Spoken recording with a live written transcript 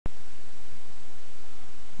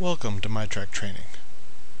Welcome to MIE Trak training.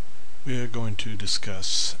 We are going to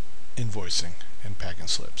discuss invoicing and packing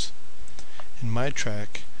slips. In MIE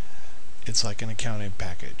Trak, it's like an accounting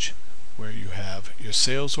package where you have your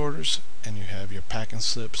sales orders and you have your packing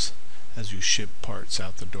slips as you ship parts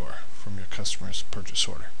out the door from your customer's purchase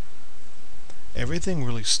order. Everything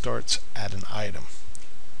really starts at an item.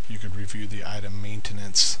 You could review the item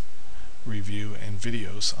maintenance review and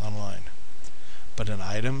videos online. But an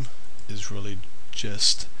item is really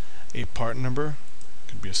just a part number.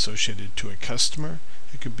 It could be associated to a customer.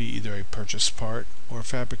 It could be either a purchased part or a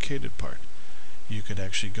fabricated part. You could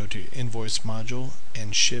actually go to your invoice module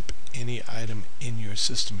and ship any item in your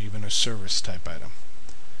system, even a service type item.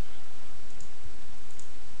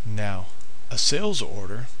 Now, a sales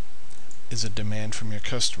order is a demand from your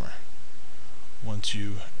customer. Once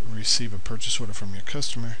you receive a purchase order from your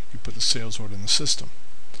customer, you put the sales order in the system.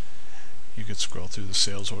 You could scroll through the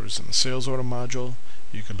sales orders in the sales order module.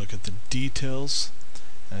 You could look at the details,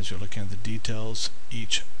 and as you're looking at the details,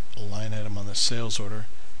 each line item on the sales order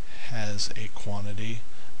has a quantity,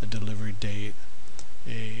 a delivery date,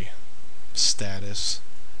 a status,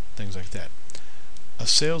 things like that. A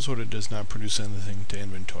sales order does not produce anything to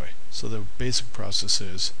inventory. So the basic process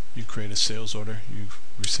is you create a sales order, you've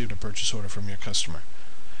received a purchase order from your customer.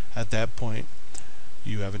 At that point,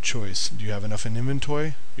 you have a choice. Do you have enough in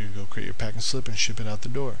inventory? You go create your packing slip and ship it out the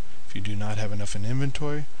door. If you do not have enough in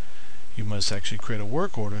inventory, you must actually create a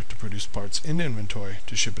work order to produce parts in inventory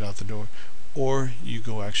to ship it out the door, or you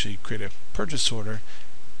go actually create a purchase order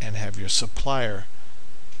and have your supplier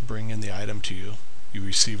bring in the item to you. You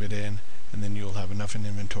receive it in, and then you'll have enough in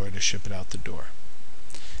inventory to ship it out the door.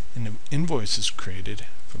 An invoice is created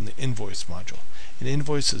from the invoice module. An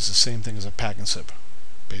invoice is the same thing as a packing slip.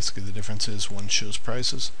 Basically, the difference is one shows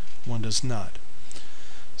prices, one does not.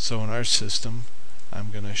 So in our system, I'm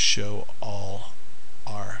going to show all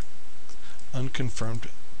our unconfirmed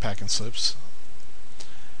packing slips,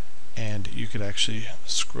 and you could actually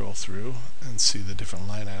scroll through and see the different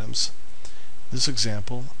line items. This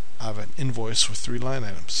example, I have an invoice with 3 line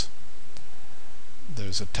items.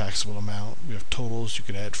 There's a taxable amount, we have totals, you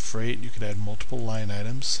could add freight, you could add multiple line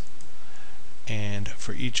items, and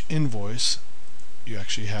for each invoice you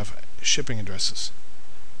actually have shipping addresses.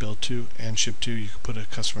 Bill to and ship to, you could put a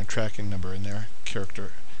customer tracking number in there,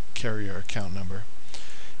 carrier account number.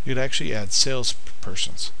 You'd actually add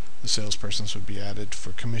salespersons. The salespersons would be added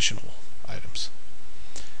for commissionable items.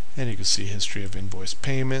 And you can see history of invoice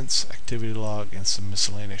payments, activity log, and some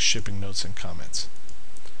miscellaneous shipping notes and comments.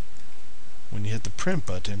 When you hit the print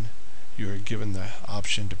button, you are given the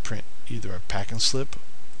option to print either a packing slip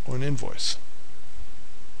or an invoice.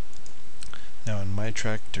 Now in MIE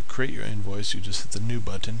Trak, to create your invoice, you just hit the new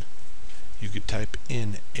button. You could type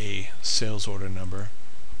in a sales order number,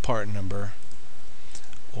 a part number,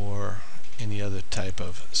 or any other type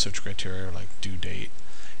of search criteria like due date,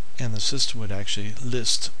 and the system would actually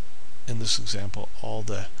list, in this example, all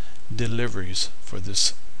the deliveries for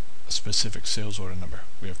this specific sales order number.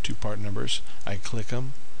 We have 2 part numbers. I click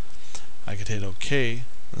them, I could hit OK,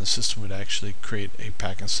 and the system would actually create a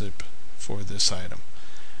packing slip for this item.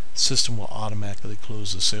 The system will automatically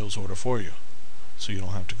close the sales order for you, so you don't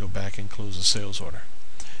have to go back and close the sales order.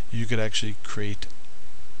 You could actually create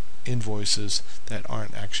invoices that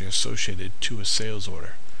aren't actually associated to a sales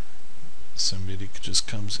order. Somebody just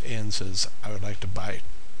comes in and says, I would like to buy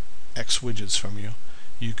X widgets from you.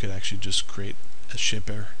 You could actually just create a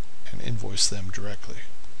shipper and invoice them directly.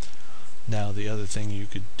 Now the other thing you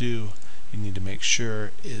could do, you need to make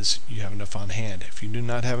sure, is you have enough on hand. If you do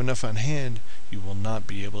not have enough on hand, you will not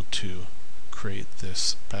be able to create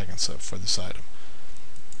this packing slip for this item.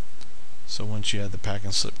 So once you have the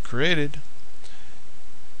packing slip created,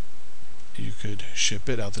 you could ship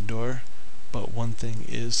it out the door. But one thing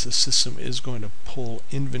is, the system is going to pull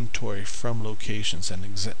inventory from locations. And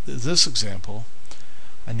this example,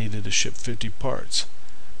 I needed to ship 50 parts,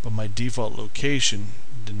 but my default location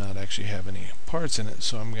did not actually have any parts in it,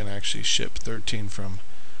 so I'm going to actually ship 13 from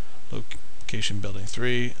location building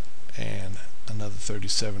 3 and another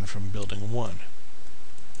 37 from building 1.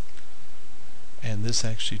 And this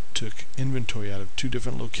actually took inventory out of 2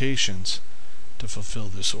 different locations to fulfill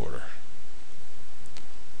this order.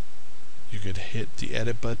 You could hit the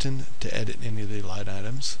edit button to edit any of the line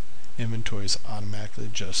items. Inventory is automatically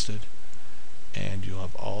adjusted, and you'll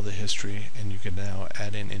have all the history, and you can now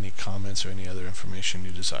add in any comments or any other information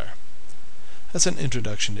you desire. That's an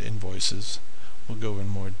introduction to invoices. We'll go in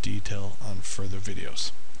more detail on further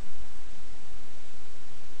videos.